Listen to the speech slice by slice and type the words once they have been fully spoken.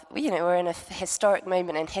we're in a historic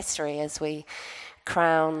moment in history as we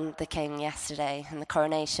crown the king yesterday and the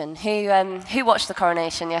coronation. Who watched the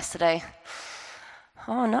coronation yesterday?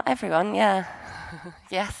 Oh, not everyone, yeah.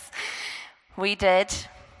 Yes, we did.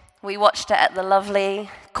 We watched it at the lovely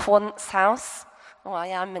Quant's house. Oh,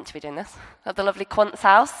 yeah, I'm meant to be doing this. At the lovely Quant's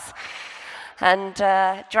house. And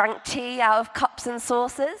drank tea out of cups and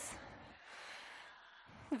saucers.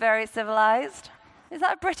 Very civilized. Is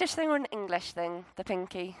that a British thing or an English thing, the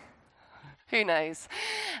pinky? Who knows?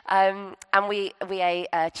 And we ate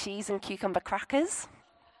cheese and cucumber crackers.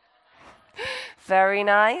 Very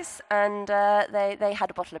nice. And they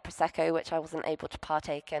had a bottle of Prosecco, which I wasn't able to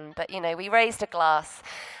partake in. But, we raised a glass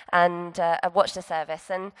and watched the service.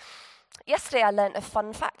 And yesterday I learnt a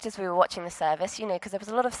fun fact as we were watching the service, because there was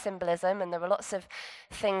a lot of symbolism and there were lots of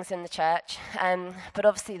things in the church. But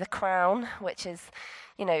obviously the crown, which is,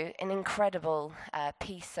 an incredible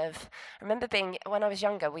piece of... I remember when I was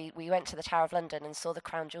younger, we went to the Tower of London and saw the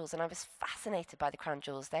crown jewels, and I was fascinated by the crown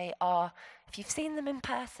jewels. They are, if you've seen them in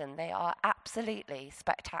person, they are absolutely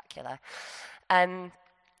spectacular.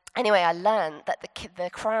 Anyway, I learned that the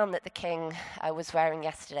crown that the king was wearing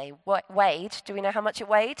yesterday weighed. Do we know how much it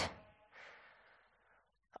weighed?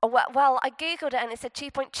 Oh, well, I Googled it and it said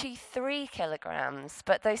 2.23 kilograms,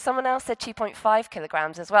 but someone else said 2.5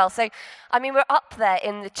 kilograms as well. So, we're up there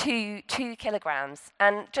in the 2 kilograms.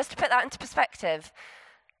 And just to put that into perspective,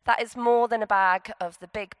 that is more than the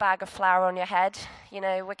big bag of flour on your head.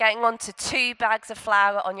 We're getting on to 2 bags of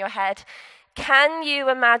flour on your head. Can you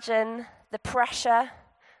imagine the pressure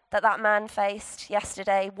that man faced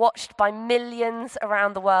yesterday, watched by millions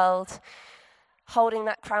around the world, holding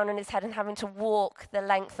that crown on his head and having to walk the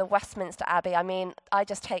length of Westminster Abbey? I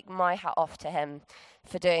just take my hat off to him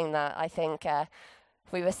for doing that. I think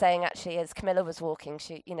we were saying actually as Camilla was walking,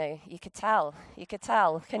 you could tell,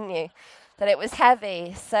 couldn't you, that it was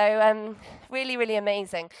heavy. So really, really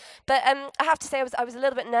amazing. But I have to say I was a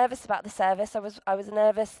little bit nervous about the service. I was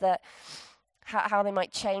nervous that how they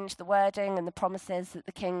might change the wording and the promises that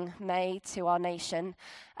the king made to our nation.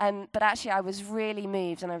 But actually I was really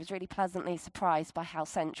moved and I was really pleasantly surprised by how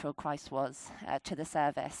central Christ was to the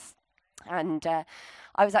service. And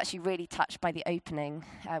I was actually really touched by the opening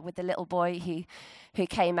with the little boy who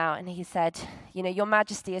came out and he said, Your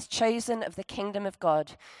Majesty is chosen of the kingdom of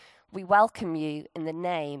God. We welcome you in the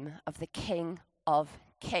name of the King of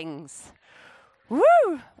Kings.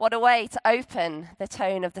 Woo! What a way to open the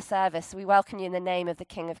tone of the service. We welcome you in the name of the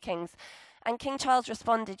King of Kings. And King Charles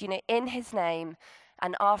responded, in his name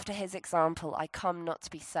and after his example, I come not to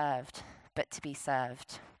be served, but to be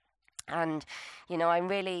served. And, I'm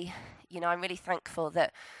really thankful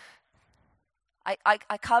that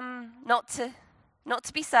I come not to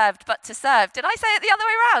be served, but to serve. Did I say it the other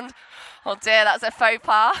way around? Oh dear, that's a faux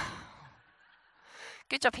pas.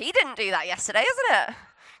 Good job he didn't do that yesterday, isn't it?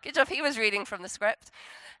 Good job he was reading from the script.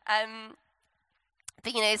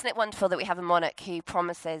 But, isn't it wonderful that we have a monarch who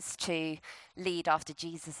promises to lead after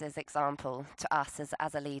Jesus' example to us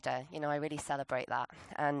as a leader? I really celebrate that.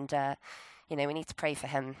 And, we need to pray for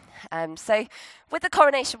him. So with the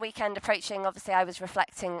coronation weekend approaching, obviously I was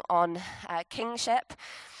reflecting on kingship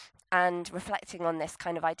and reflecting on this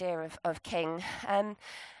kind of idea of king.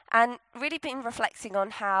 And really been reflecting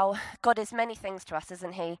on how God is many things to us,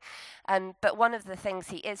 isn't he? But one of the things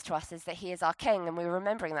he is to us is that he is our king. And we were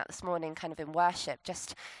remembering that this morning kind of in worship,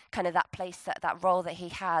 just kind of that place, that role that he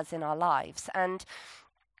has in our lives. And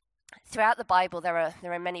throughout the Bible, there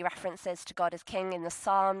are many references to God as king. In the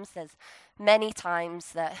Psalms, there's many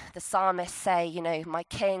times that the psalmists say, my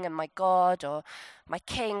king and my God, or my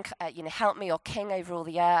king, help me, or king over all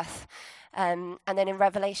the earth. And then in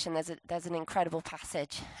Revelation, there's an incredible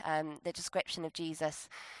passage, the description of Jesus,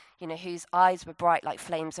 whose eyes were bright like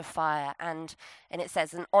flames of fire. And it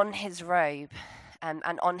says, and on his robe and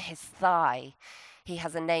on his thigh, he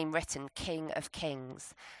has a name written, King of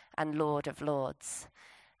Kings and Lord of Lords.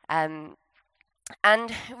 And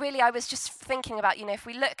really, I was just thinking about, if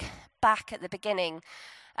we look back at the beginning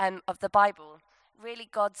of the Bible, really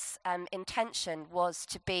God's intention was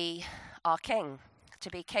to be our king, to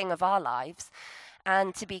be king of our lives,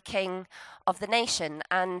 and to be king of the nation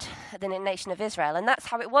and the nation of Israel. And that's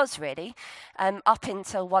how it was, really, up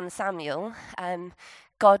until 1 Samuel.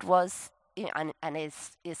 God was, and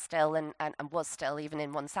is still, and was still even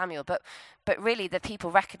in 1 Samuel, but really the people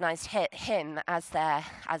recognized him as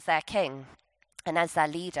their king and as their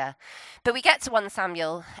leader. But we get to 1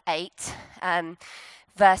 Samuel 8,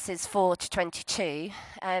 verses 4 to 22,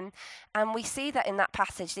 and we see that in that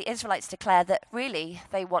passage the Israelites declare that really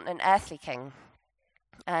they want an earthly king.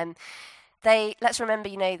 Let's remember,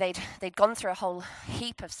 they'd gone through a whole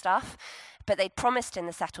heap of stuff,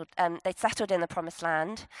 but they'd settled in the promised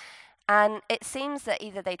land. And it seems that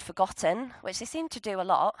either they'd forgotten, which they seem to do a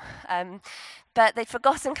lot, but they'd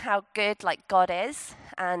forgotten how good God is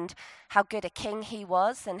and how good a king he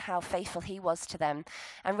was and how faithful he was to them.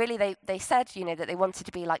 And really they said, that they wanted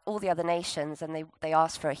to be like all the other nations, and they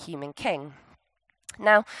asked for a human king.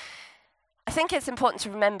 Now, I think it's important to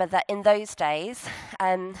remember that in those days,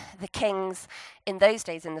 the kings in those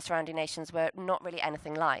days in the surrounding nations were not really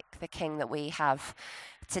anything like the king that we have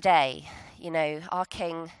today. Our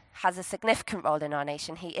king has a significant role in our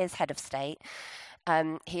nation. He is head of state.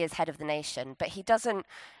 He is head of the nation. But he doesn't,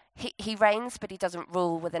 he reigns, but he doesn't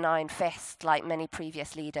rule with an iron fist like many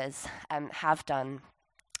previous leaders have done,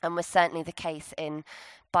 and was certainly the case in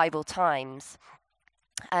Bible times.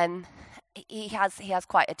 He has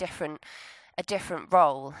quite a different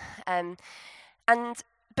role.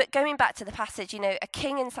 But going back to the passage, a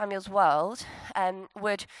king in Samuel's world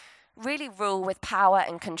would really rule with power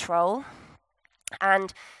and control.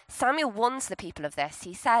 And Samuel warns the people of this.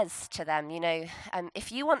 He says to them,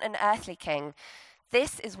 if you want an earthly king,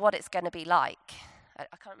 this is what it's going to be like.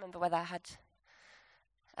 I can't remember whether I had...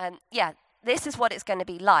 this is what it's going to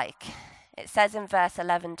be like. It says in verse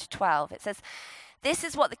 11 to 12, it says, "This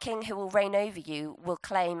is what the king who will reign over you will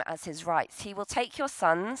claim as his rights. He will take your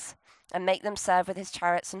sons and make them serve with his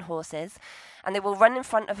chariots and horses, and they will run in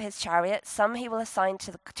front of his chariots. Some he will assign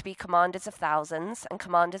to be commanders of thousands and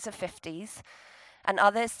commanders of 50s, and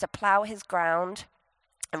others to plough his ground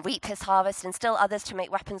and reap his harvest, and still others to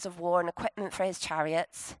make weapons of war and equipment for his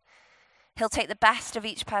chariots. He'll take the best of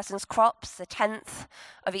each person's crops, a tenth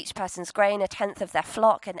of each person's grain, a tenth of their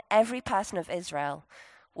flock, and every person of Israel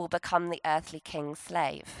will become the earthly king's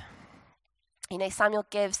slave." Samuel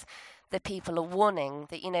gives the people a warning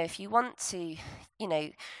that, if you want to,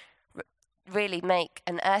 really make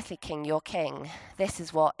an earthly king your king, this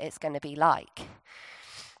is what it's going to be like.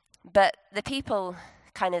 But the people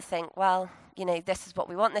kind of think, well, this is what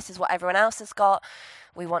we want. This is what everyone else has got.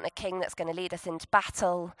 We want a king that's going to lead us into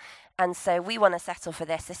battle. And so we want to settle for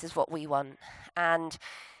this. This is what we want. And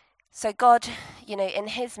so God, in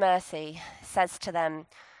his mercy says to them,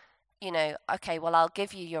 okay, well, I'll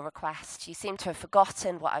give you your request. You seem to have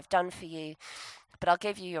forgotten what I've done for you, but I'll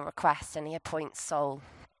give you your request. And he appoints Saul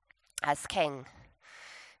as king,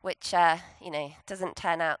 which, doesn't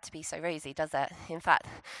turn out to be so rosy, does it? In fact,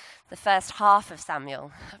 the first half of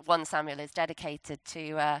 1 Samuel is dedicated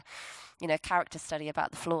to, character study about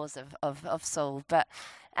the flaws of Saul. But,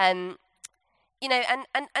 and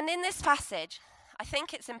in this passage, I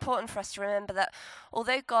think it's important for us to remember that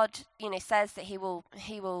although God, says that he will,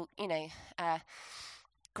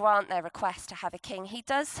 grant their request to have a king, he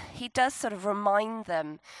does sort of remind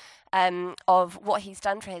them of what he's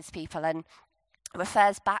done for his people, and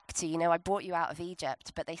refers back to, I brought you out of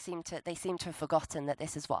Egypt, but they seem to have forgotten that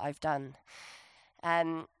this is what I've done.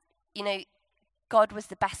 God was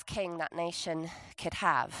the best king that nation could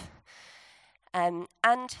have. And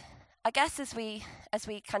I guess as we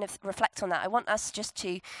kind of reflect on that, I want us just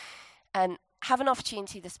to have an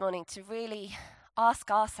opportunity this morning to really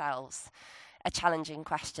ask ourselves a challenging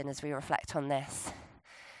question as we reflect on this.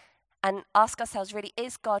 And ask ourselves, really,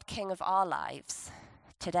 is God king of our lives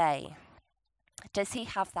today? Does he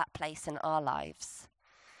have that place in our lives?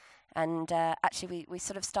 And actually, we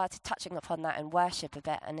sort of started touching upon that in worship a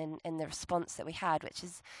bit and in the response that we had, which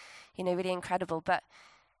is, really incredible. But,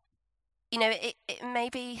 it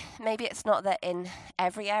maybe it's not that in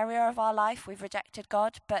every area of our life we've rejected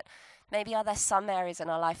God, but maybe are there some areas in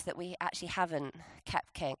our life that we actually haven't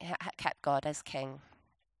kept God as king?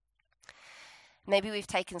 Maybe we've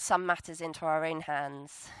taken some matters into our own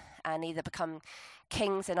hands and either become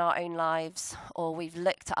kings in our own lives, or we've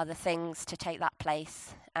looked to other things to take that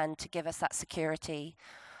place and to give us that security,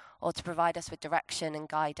 or to provide us with direction and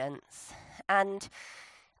guidance. And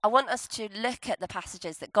I want us to look at the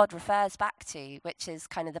passages that God refers back to, which is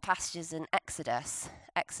kind of the passages in Exodus.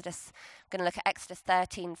 I'm going to look at Exodus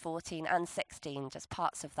 13, 14, and 16, just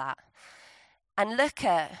parts of that. And look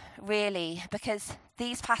at, really, because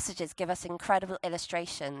these passages give us incredible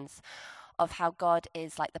illustrations of how God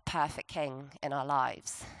is like the perfect king in our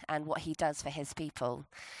lives and what he does for his people.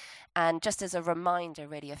 And just as a reminder,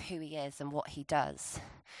 really, of who he is and what he does.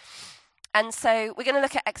 And so we're going to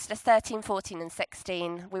look at Exodus 13, 14, and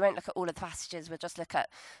 16. We won't look at all of the passages. We'll just look at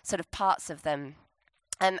sort of parts of them.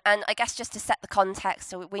 And I guess just to set the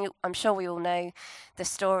context, so I'm sure we all know the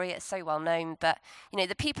story. It's so well known. But,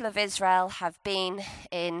 the people of Israel have been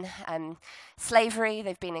in slavery.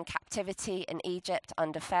 They've been in captivity in Egypt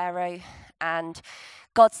under Pharaoh. And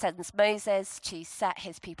God sends Moses to set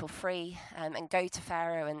his people free and go to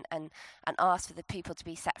Pharaoh and ask for the people to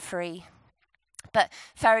be set free. But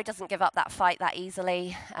Pharaoh doesn't give up that fight that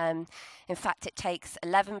easily. In fact, it takes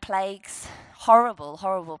 11 plagues, horrible,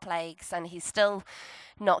 horrible plagues, and he's still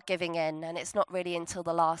not giving in. And it's not really until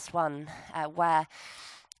the last one where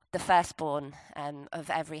the firstborn of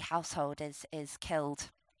every household is killed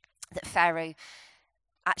that Pharaoh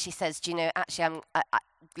actually says, do you know, actually,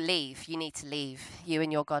 leave. You need to leave. You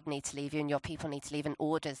and your God need to leave. You and your people need to leave, and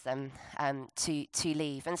orders them to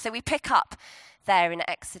leave. And so we pick up there in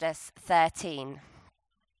Exodus 13.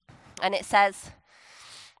 And it says,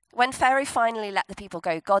 when Pharaoh finally let the people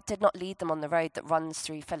go, God did not lead them on the road that runs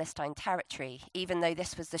through Philistine territory, even though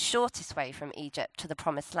this was the shortest way from Egypt to the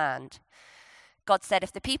promised land. God said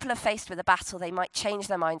if the people are faced with a battle, they might change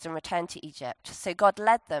their minds and return to Egypt. So God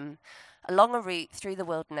led them along a route through the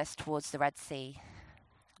wilderness towards the Red Sea.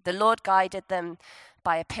 The Lord guided them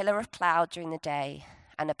by a pillar of cloud during the day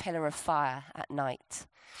and a pillar of fire at night.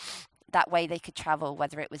 That way they could travel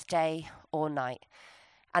whether it was day or night.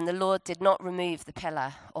 And the Lord did not remove the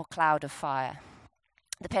pillar or cloud of fire,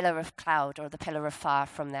 the pillar of cloud or the pillar of fire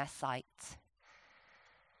from their sight.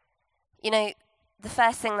 You know, the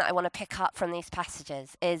first thing that I want to pick up from these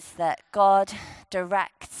passages is that God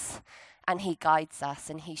directs and he guides us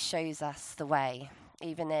and he shows us the way,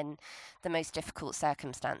 even in the most difficult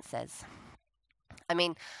circumstances. I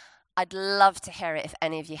mean, I'd love to hear it if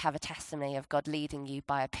any of you have a testimony of God leading you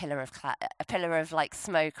by a pillar of like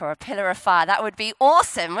smoke or a pillar of fire. That would be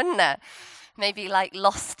awesome, wouldn't it? Maybe like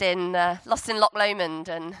lost in Loch Lomond,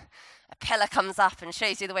 and a pillar comes up and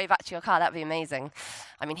shows you the way back to your car. That'd be amazing.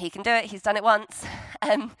 I mean, he can do it. He's done it once.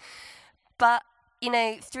 But you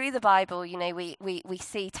know, through the Bible, you know, we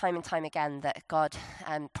see time and time again that God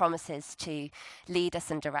promises to lead us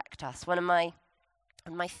and direct us. One of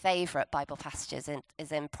my favourite Bible passages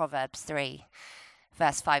is in Proverbs 3,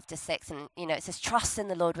 verse 5 to 6. And, you know, it says, trust in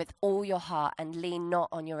the Lord with all your heart and lean not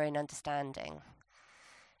on your own understanding.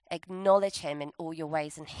 Acknowledge him in all your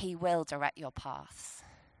ways and he will direct your paths.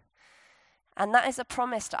 And that is a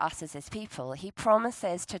promise to us as his people. He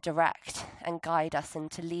promises to direct and guide us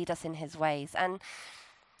and to lead us in his ways. And,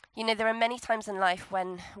 you know, there are many times in life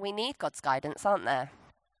when we need God's guidance, aren't there?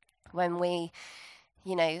 When we,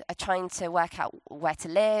 you know, are trying to work out where to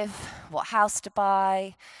live, what house to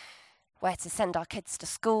buy, where to send our kids to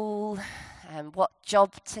school, what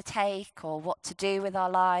job to take or what to do with our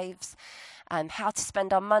lives, how to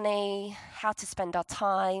spend our money, how to spend our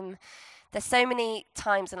time. There's so many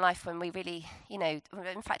times in life when we really, you know,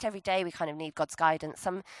 in fact, every day we kind of need God's guidance.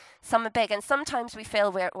 Some are big, and sometimes we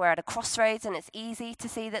feel we're at a crossroads and it's easy to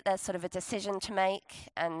see that there's sort of a decision to make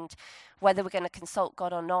and whether we're going to consult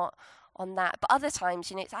God or not on that. But other times,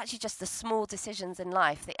 you know, it's actually just the small decisions in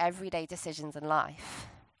life, the everyday decisions in life.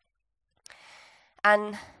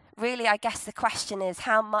 And really, I guess the question is,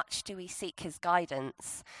 how much do we seek his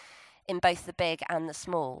guidance in both the big and the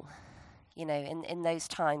small? You know, in those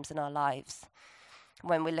times in our lives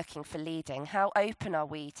when we're looking for leading, how open are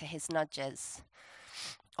we to his nudges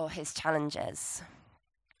or his challenges?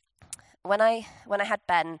 When I had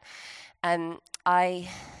Ben, I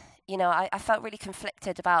felt really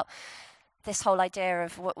conflicted about this whole idea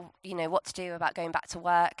of what to do about going back to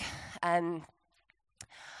work.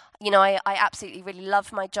 You know, I absolutely really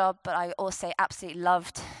loved my job, but I also absolutely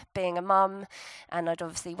loved being a mum, and I'd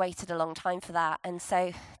obviously waited a long time for that. And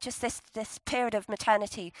so just this period of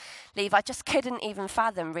maternity leave, I just couldn't even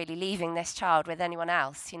fathom really leaving this child with anyone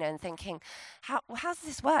else, you know, and thinking, how does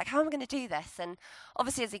this work? How am I going to do this? And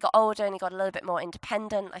obviously as he got older and he got a little bit more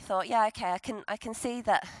independent, I thought, yeah, okay, I can see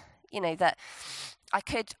that, you know, that I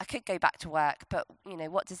could go back to work, but, you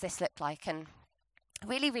know, what does this look like? And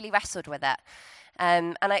really, really wrestled with it.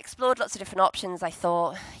 And I explored lots of different options. I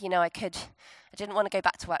thought, you know, I didn't want to go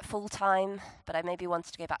back to work full-time, but I maybe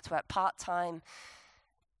wanted to go back to work part-time.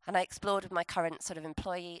 And I explored with my current sort of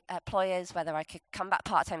employers whether I could come back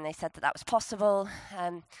part-time, and they said that was possible.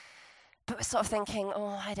 But we're sort of thinking,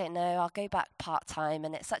 I don't know, I'll go back part-time,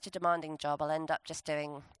 and it's such a demanding job, I'll end up just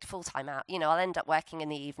doing full-time out. You know, I'll end up working in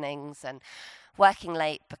the evenings and working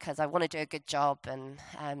late because I want to do a good job, and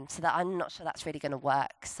so that I'm not sure that's really going to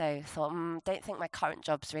work. So I thought, don't think my current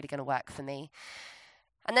job's really going to work for me.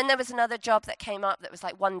 And then there was another job that came up that was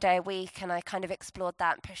like 1 day a week, and I kind of explored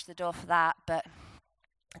that and pushed the door for that, but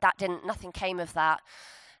nothing came of that.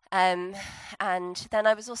 And then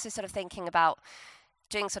I was also sort of thinking about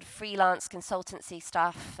doing sort of freelance consultancy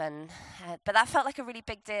stuff, and but that felt like a really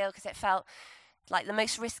big deal because it felt like the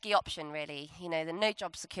most risky option, really. You know, the no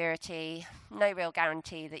job security, no real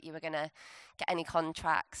guarantee that you were going to get any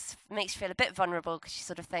contracts. It makes you feel a bit vulnerable because you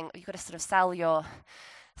sort of think you've got to sort of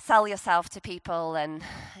sell yourself to people, and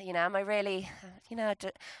you know, am I really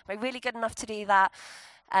good enough to do that?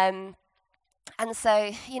 And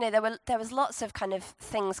so, there was lots of kind of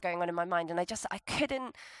things going on in my mind, and I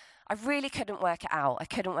really couldn't work it out. I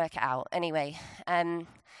couldn't work it out. Anyway,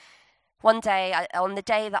 one day, on the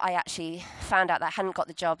day that I actually found out that I hadn't got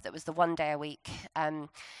the job, that was the one day a week,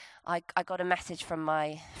 I got a message from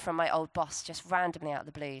my old boss just randomly out of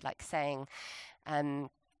the blue, like saying,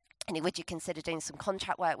 would you consider doing some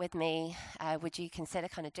contract work with me? Would you consider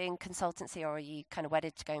kind of doing consultancy, or are you kind of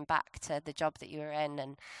wedded to going back to the job that you were in?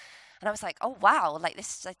 And I was like, oh, wow, like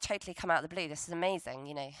this has totally come out of the blue. This is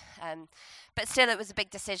amazing, But still, it was a big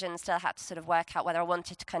decision. Still had to sort of work out whether I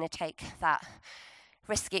wanted to kind of take that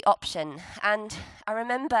risky option. And I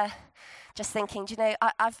remember just thinking,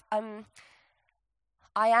 I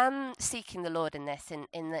am seeking the Lord in this,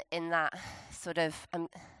 in that sort of,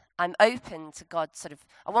 I'm open to God sort of,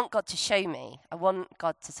 I want God to show me. I want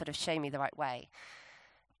God to sort of show me the right way.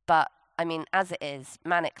 But I mean, as it is,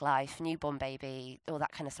 manic life, newborn baby, all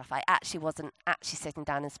that kind of stuff, I actually wasn't actually sitting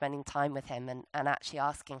down and spending time with him and actually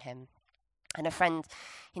asking him. And a friend,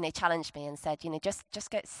 challenged me and said,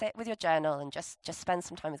 just go sit with your journal and just spend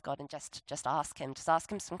some time with God and just ask him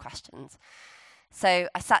some questions. So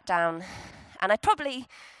I sat down, and I probably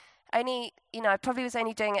was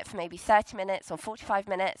only doing it for maybe 30 minutes or 45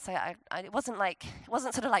 minutes. So it wasn't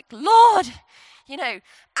sort of like, Lord,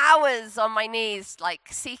 hours on my knees, like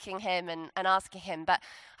seeking him and asking him. But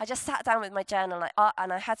I just sat down with my journal,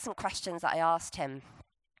 and I had some questions that I asked him.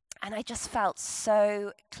 And I just felt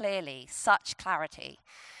so clearly, such clarity,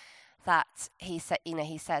 that he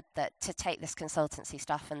said that to take this consultancy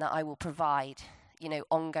stuff and that I will provide,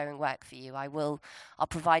 ongoing work for you. I'll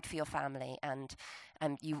provide for your family, and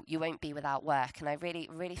you won't be without work. And I really,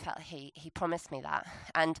 really felt he promised me that.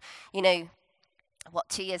 And,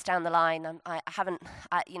 2 years down the line,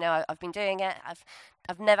 I've been doing it.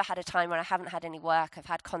 I've never had a time where I haven't had any work. I've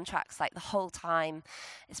had contracts like the whole time.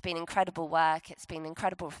 It's been incredible work. It's been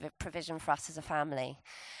incredible provision for us as a family.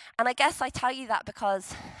 And I guess I tell you that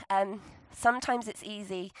because sometimes it's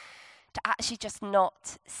easy to actually just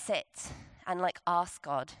not sit and ask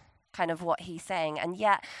God kind of what he's saying. And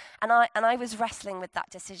I was wrestling with that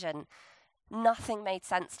decision. Nothing made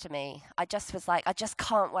sense to me. I just was like, I just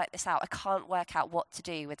can't work this out. I can't work out what to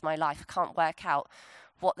do with my life. I can't work out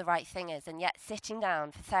what the right thing is. And yet sitting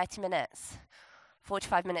down for 30 minutes,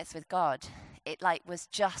 45 minutes with God, it was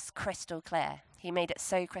just crystal clear. He made it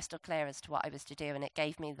so crystal clear as to what I was to do, and it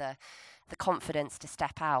gave me the confidence to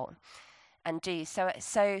step out and do. So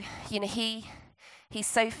he's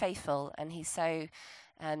so faithful, and he's so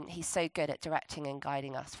good at directing and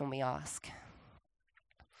guiding us when we ask.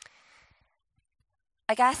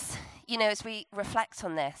 I guess, as we reflect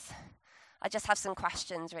on this, I just have some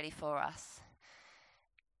questions really for us.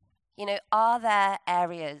 Are there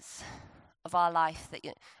areas of our life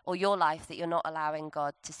or your life that you're not allowing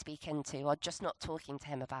God to speak into, or just not talking to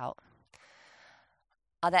him about?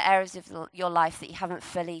 Are there areas of your life that you haven't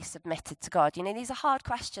fully submitted to God? These are hard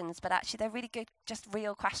questions, but actually they're really good, just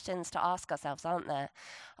real questions to ask ourselves, aren't they?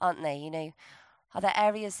 Are there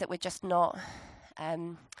areas that we're just not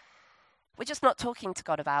talking to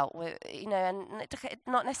God about? And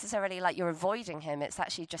not necessarily like you're avoiding him. It's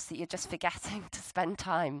actually just that you're just forgetting to spend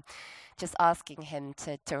time just asking him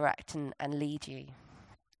to direct and lead you.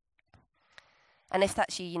 And if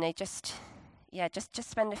that's you, just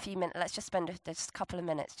spend a few minutes. Let's just spend just a couple of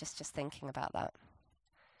minutes just thinking about that.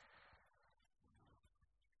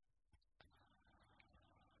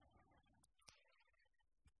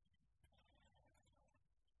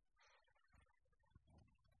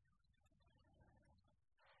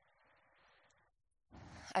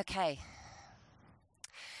 Okay.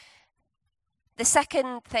 The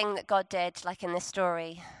second thing that God did, in this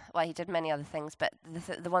story, well, he did many other things, but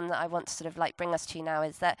the one that I want to sort of bring us to now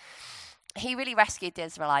is that he really rescued the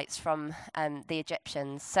Israelites from the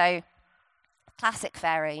Egyptians. So, classic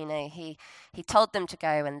Pharaoh, he told them to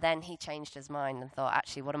go, and then he changed his mind and thought,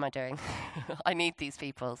 actually, what am I doing? I need these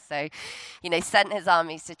people. So, sent his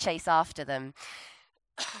armies to chase after them.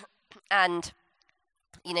 And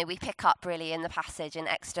we pick up really in the passage in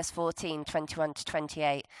Exodus 14:21 to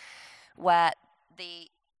 28, where the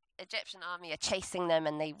Egyptian army are chasing them,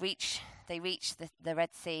 and they reach the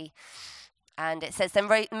Red Sea. And it says, then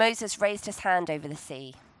Moses raised his hand over the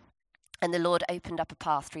sea, and the Lord opened up a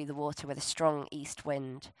path through the water with a strong east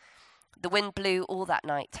wind. The wind blew all that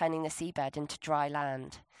night, turning the seabed into dry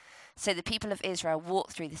land. So the people of Israel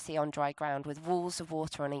walked through the sea on dry ground with walls of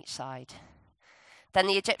water on each side. Then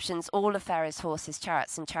the Egyptians, all of Pharaoh's horses,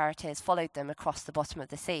 chariots, and charioteers followed them across the bottom of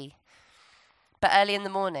the sea. But early in the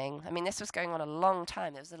morning, this was going on a long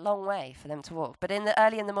time. It was a long way for them to walk. But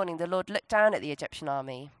early in the morning, the Lord looked down at the Egyptian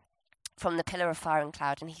army from the pillar of fire and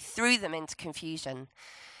cloud, and he threw them into confusion.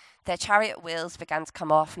 Their chariot wheels began to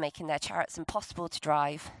come off, making their chariots impossible to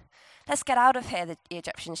drive. "Let's get out of here," the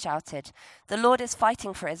Egyptians shouted. "The Lord is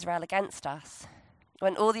fighting for Israel against us."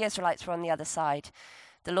 When all the Israelites were on the other side,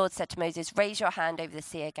 the Lord said to Moses, "Raise your hand over the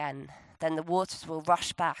sea again. Then the waters will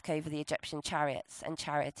rush back over the Egyptian chariots and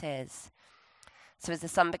charioteers." So as the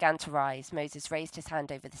sun began to rise, Moses raised his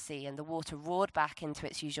hand over the sea, and the water roared back into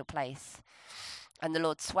its usual place. And the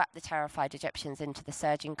Lord swept the terrified Egyptians into the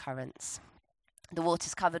surging currents. The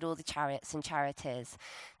waters covered all the chariots and charioteers,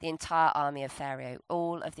 the entire army of Pharaoh,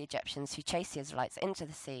 all of the Egyptians who chased the Israelites into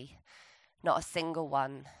the sea. Not a single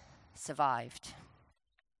one survived.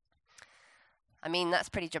 I mean, that's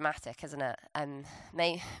pretty dramatic, isn't it?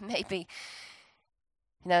 Maybe,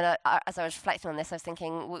 as I was reflecting on this, I was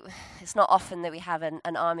thinking, it's not often that we have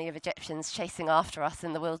an army of Egyptians chasing after us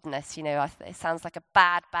in the wilderness. It sounds like a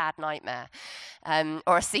bad, bad nightmare,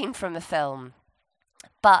 or a scene from a film.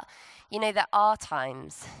 But, there are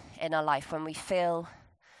times in our life when we feel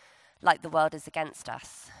like the world is against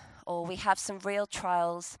us, or we have some real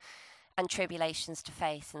trials and tribulations to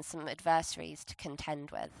face and some adversaries to contend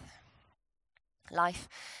with. Life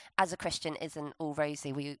as a Christian isn't all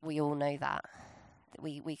rosy. We all know that.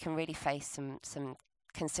 We can really face some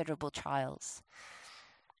considerable trials.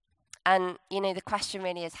 And, the question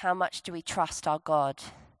really is, how much do we trust our God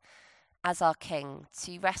as our King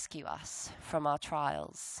to rescue us from our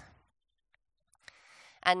trials?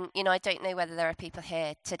 And, I don't know whether there are people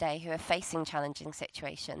here today who are facing challenging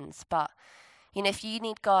situations, but, if you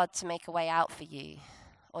need God to make a way out for you,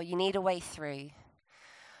 or you need a way through,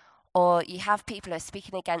 or you have people who are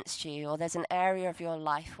speaking against you, or there's an area of your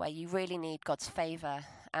life where you really need God's favour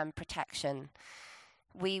and protection,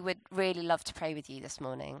 we would really love to pray with you this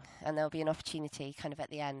morning. And there'll be an opportunity kind of at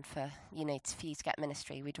the end for you to get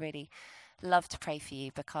ministry. We'd really love to pray for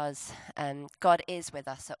you because God is with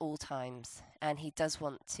us at all times, and he does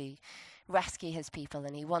want to rescue his people,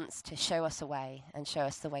 and he wants to show us a way and show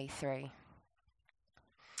us the way through.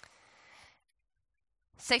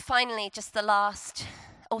 So finally, just the last...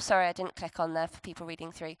 Oh, sorry, I didn't click on there for people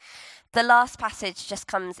reading through. The last passage just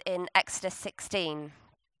comes in Exodus 16,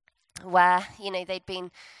 where,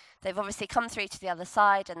 they've obviously come through to the other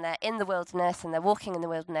side, and they're in the wilderness, and they're walking in the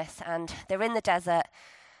wilderness, and they're in the desert,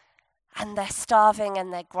 and they're starving,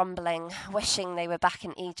 and they're grumbling, wishing they were back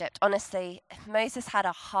in Egypt. Honestly, Moses had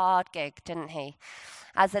a hard gig, didn't he?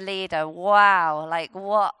 As a leader, wow,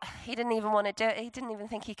 what? He didn't even want to do it. He didn't even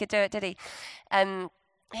think he could do it, did he?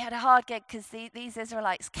 He had a hard gig because these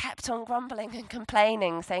Israelites kept on grumbling and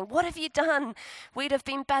complaining, saying, "What have you done? We'd have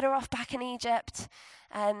been better off back in Egypt.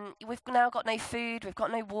 We've now got no food. We've got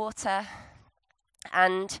no water."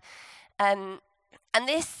 And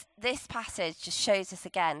this passage just shows us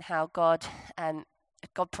again how God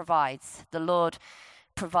provides. The Lord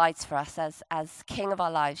provides for us as King of our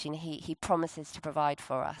lives. He promises to provide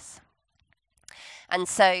for us. And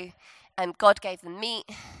so God gave them meat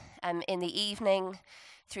in the evening,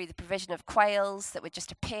 through the provision of quails that would just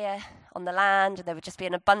appear on the land, and there would just be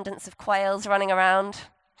an abundance of quails running around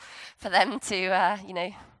for them to,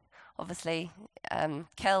 obviously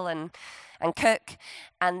kill and cook.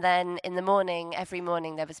 And then in the morning, every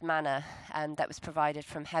morning, there was manna that was provided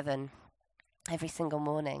from heaven every single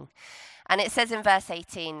morning. And it says in verse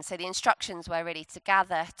 18, so the instructions were really to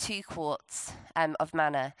gather 2 quarts of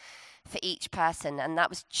manna for each person, and that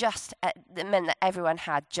was that meant that everyone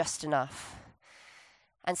had just enough.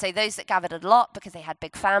 And so those that gathered a lot because they had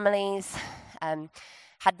big families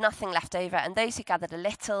had nothing left over, and those who gathered a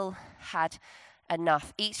little had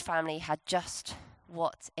enough. Each family had just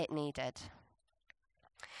what it needed.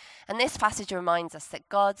 And this passage reminds us that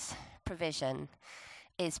God's provision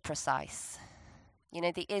is precise.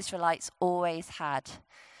 The Israelites always had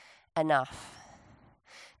enough.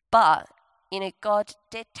 But, God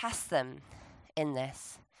did test them in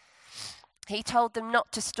this. He told them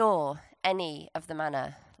not to store any of the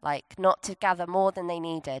manna, not to gather more than they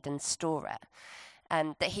needed and store it.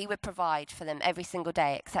 That he would provide for them every single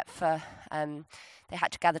day, except for they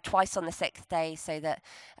had to gather twice on the 6th day so that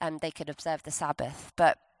they could observe the Sabbath.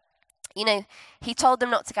 But, he told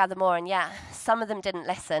them not to gather more, and yet some of them didn't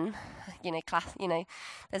listen.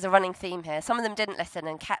 There's a running theme here. Some of them didn't listen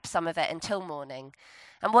and kept some of it until morning.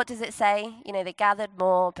 And what does it say? They gathered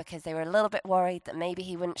more because they were a little bit worried that maybe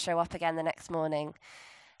he wouldn't show up again the next morning.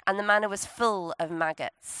 And the manna was full of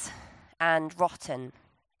maggots and rotten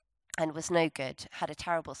and was no good, had a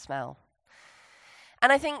terrible smell.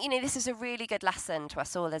 And I think, this is a really good lesson to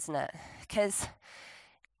us all, isn't it? Because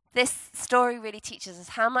this story really teaches us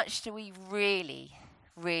how much do we really,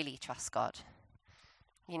 really trust God?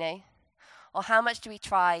 Or how much do we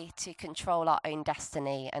try to control our own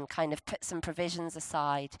destiny and kind of put some provisions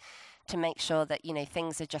aside to make sure that,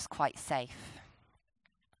 things are just quite safe?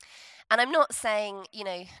 And I'm not saying,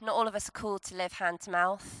 not all of us are called to live hand to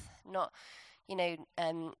mouth. Not,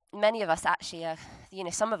 many of us actually are,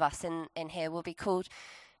 some of us in here will be called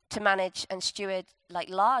to manage and steward like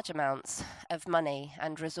large amounts of money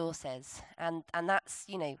and resources. And that's,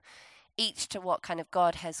 each to what kind of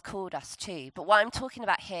God has called us to. But what I'm talking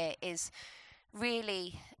about here is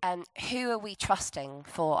really who are we trusting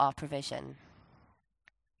for our provision?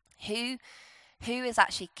 Who is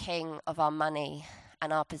actually king of our money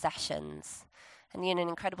and our possessions? And an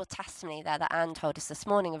incredible testimony there that Anne told us this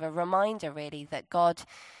morning, of a reminder really that God's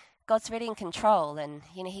really in control, and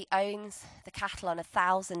he owns the cattle on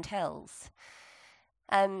 1,000 hills.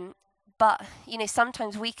 But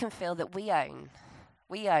sometimes we can feel that we own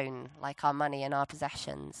like our money and our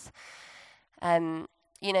possessions.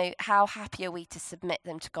 How happy are we to submit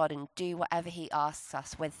them to God and do whatever he asks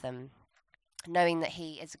us with them, knowing that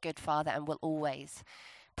he is a good father and will always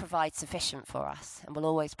provide sufficient for us and will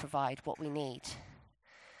always provide what we need.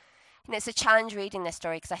 It's a challenge reading this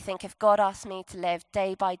story, because I think if God asked me to live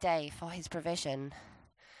day by day for his provision,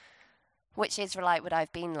 which Israelite would I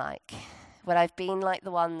have been like? Would I have been like the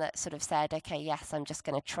one that sort of said, okay, yes, I'm just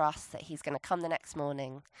going to trust that he's going to come the next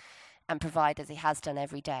morning and provide as he has done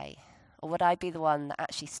every day? Or would I be the one that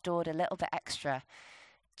actually stored a little bit extra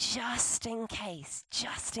just in case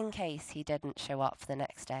he didn't show up for the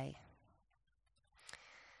next day?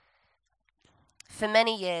 For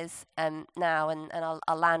many years now, and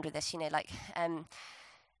I'll land with this,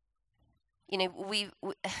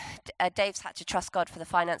 Dave's had to trust God for the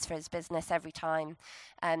finance for his business every time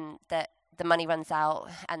that the money runs out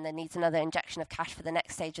and there needs another injection of cash for the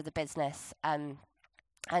next stage of the business. And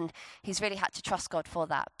he's really had to trust God for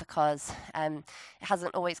that, because it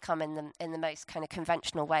hasn't always come in the most kind of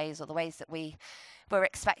conventional ways, or the ways that we were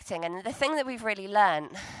expecting. And the thing that we've really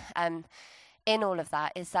learned in all of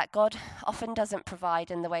that is that God often doesn't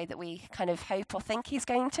provide in the way that we kind of hope or think he's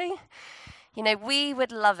going to. We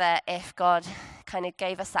would love it if God kind of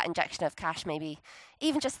gave us that injection of cash maybe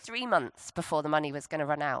even just 3 months before the money was going to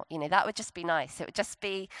run out. That would just be nice. It would just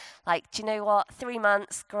be like, do you know what? 3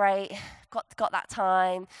 months, great. Got that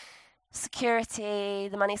time. Security,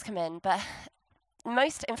 the money's come in. But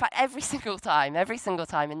in fact, every single time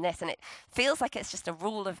in this, and it feels like it's just a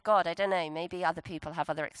rule of God. I don't know, maybe other people have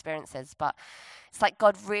other experiences, but it's like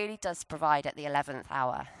God really does provide at the 11th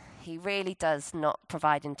hour. He really does not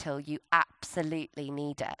provide until you absolutely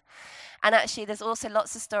need it. And actually, there's also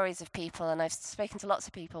lots of stories of people, and I've spoken to lots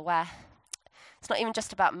of people, where it's not even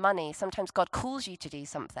just about money. Sometimes God calls you to do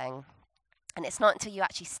something, and it's not until you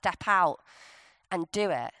actually step out and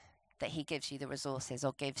do it that he gives you the resources,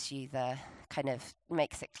 or gives you the kind of,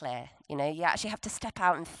 makes it clear. You actually have to step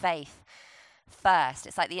out in faith first.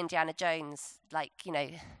 It's like the Indiana Jones,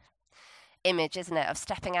 image, isn't it, of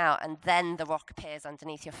stepping out and then the rock appears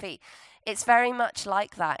underneath your feet. It's very much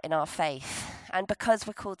like that in our faith, and because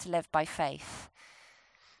we're called to live by faith.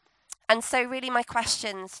 And so really my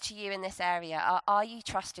questions to you in this area are you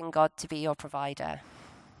trusting God to be your provider?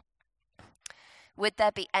 Would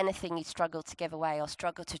there be anything you struggle to give away, or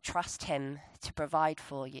struggle to trust him to provide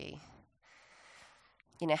for you?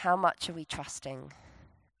 How much are we trusting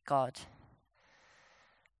God?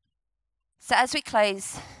 So as we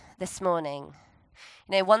close this morning,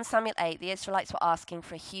 1 Samuel 8, the Israelites were asking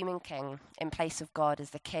for a human king in place of God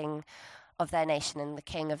as the king of their nation and the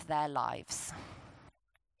king of their lives.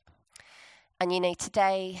 And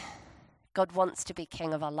today, God wants to be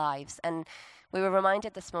king of our lives. And we were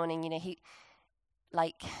reminded this morning,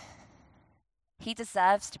 he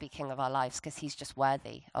deserves to be king of our lives, because he's just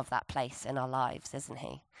worthy of that place in our lives, isn't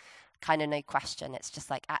he? Kind of no question. It's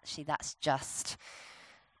just like, actually, that's just,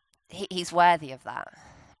 he's worthy of that.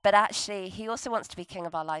 But actually, he also wants to be king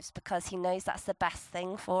of our lives because he knows that's the best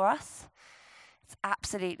thing for us. It's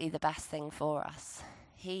absolutely the best thing for us.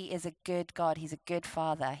 He is a good God. He's a good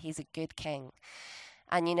father. He's a good king.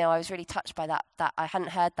 And, I was really touched by that I hadn't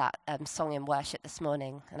heard that song in worship this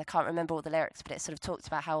morning, and I can't remember all the lyrics, but it sort of talked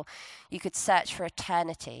about how you could search for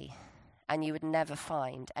eternity and you would never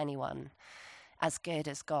find anyone as good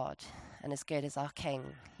as God and as good as our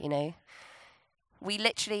King, We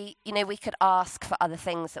literally, we could ask for other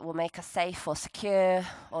things that will make us safe or secure,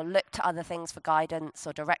 or look to other things for guidance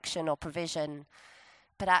or direction or provision,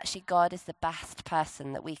 but actually God is the best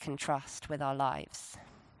person that we can trust with our lives.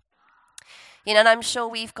 And I'm sure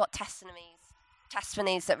we've got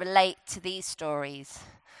testimonies that relate to these stories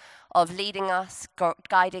of leading us,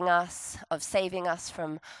 guiding us, of saving us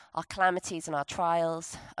from our calamities and our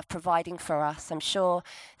trials, of providing for us. I'm sure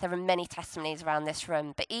there are many testimonies around this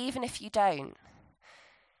room, but even if you don't,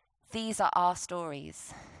 these are our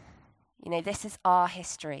stories. You know, this is our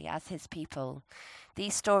history as his people.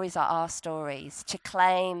 These stories are our stories to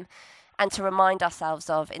claim and to remind ourselves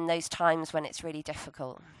of in those times when it's really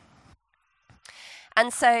difficult.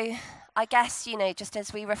 And so I guess, you know, just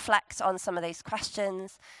as we reflect on some of those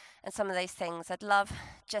questions and some of those things, I'd love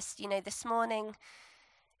just, you know, this morning,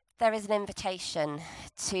 there is an invitation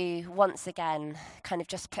to once again kind of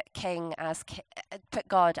just put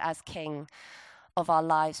God as King of our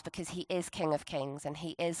lives, because he is King of Kings and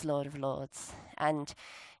he is Lord of Lords, and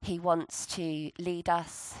he wants to lead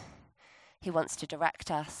us, he wants to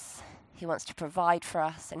direct us, he wants to provide for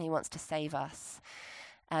us, and he wants to save us.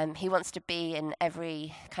 He wants to be in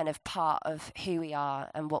every kind of part of who we are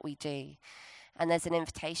and what we do. And there's an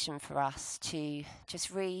invitation for us to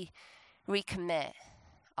just recommit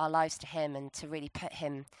our lives to him and to really put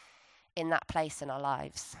him in that place in our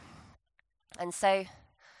lives. And so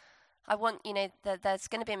I want, you know, there's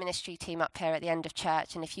going to be a ministry team up here at the end of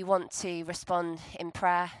church, and if you want to respond in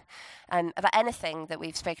prayer about anything that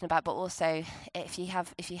we've spoken about, but also if you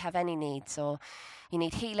have any needs, or you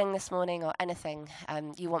need healing this morning, or anything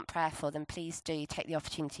you want prayer for, then please do take the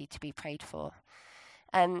opportunity to be prayed for.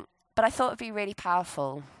 But I thought it would be really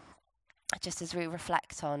powerful, just as we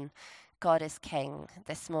reflect on God as King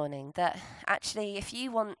this morning, that actually if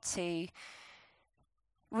you want to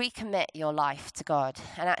recommit your life to God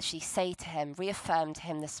and actually say to him, reaffirm to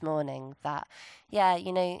him this morning that, yeah,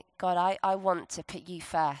 you know, God, I want to put you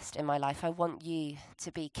first in my life. I want you to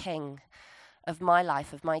be King of my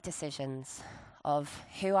life, of my decisions, of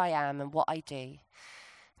who I am and what I do.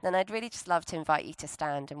 Then I'd really just love to invite you to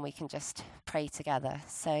stand and we can just pray together.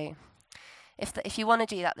 So if you want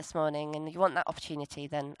to do that this morning and you want that opportunity,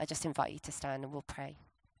 then I just invite you to stand and we'll pray.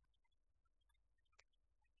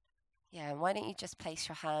 Yeah, and why don't you just place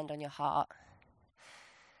your hand on your heart?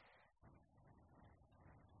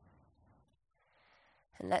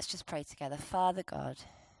 And let's just pray together. Father God,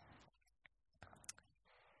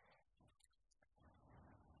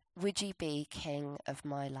 would you be King of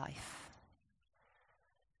my life?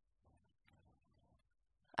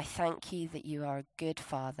 I thank you that you are a good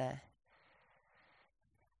Father.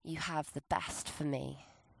 You have the best for me.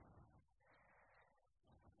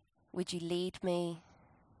 Would you lead me?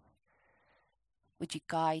 Would you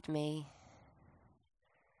guide me?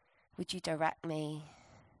 Would you direct me?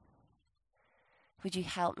 Would you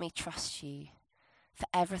help me trust you for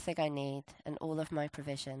everything I need and all of my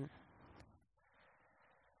provision?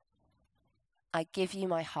 I give you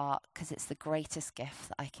my heart because it's the greatest gift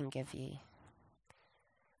that I can give you.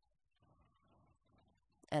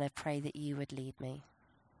 And I pray that you would lead me.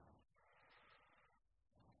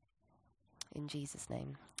 In Jesus'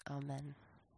 name, amen.